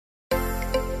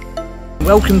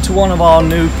Welcome to one of our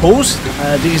new pools.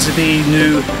 These are the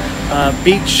new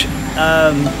beach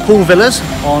pool villas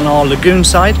on our lagoon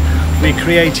side. We're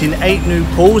creating 8 new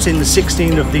pools in the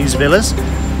 16 of these villas,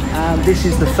 and this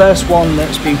is the first one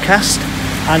that's been cast,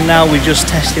 and now we're just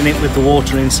testing it with the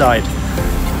water inside.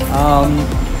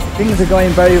 Things are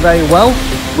going very well.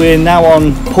 We're now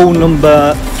on pool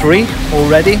number 3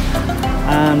 already,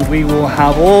 and we will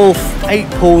have all 8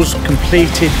 pools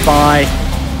completed by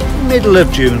middle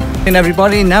of June. And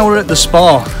everybody, now we're at the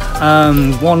spa.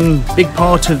 One big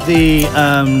part of the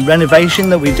renovation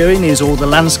that we're doing is all the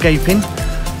landscaping.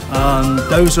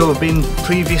 Those who have been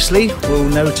previously will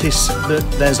notice that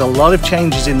there's a lot of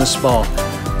changes in the spa.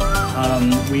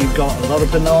 We've got a lot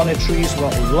of banana trees, we've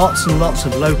got lots and lots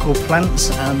of local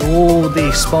plants, and all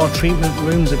the spa treatment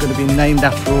rooms are going to be named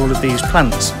after all of these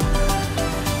plants.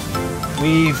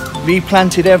 We've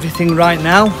replanted everything right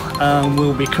now.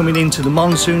 We'll be coming into the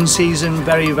monsoon season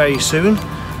very soon,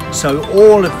 so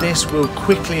all of this will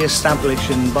quickly establish,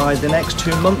 and by the next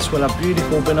 2 months we'll have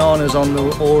beautiful bananas on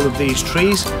all of these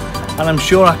trees, and I'm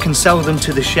sure I can sell them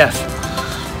to the chef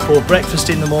for breakfast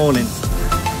in the morning.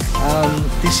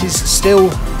 This is still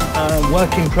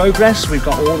work in progress. We've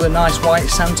got all the nice white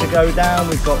sand to go down,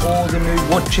 we've got all the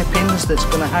new wood chippings that's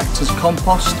going to act as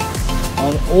compost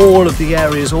on all of the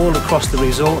areas all across the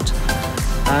resort,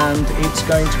 and it's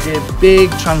going to be a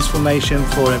big transformation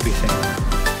for everything.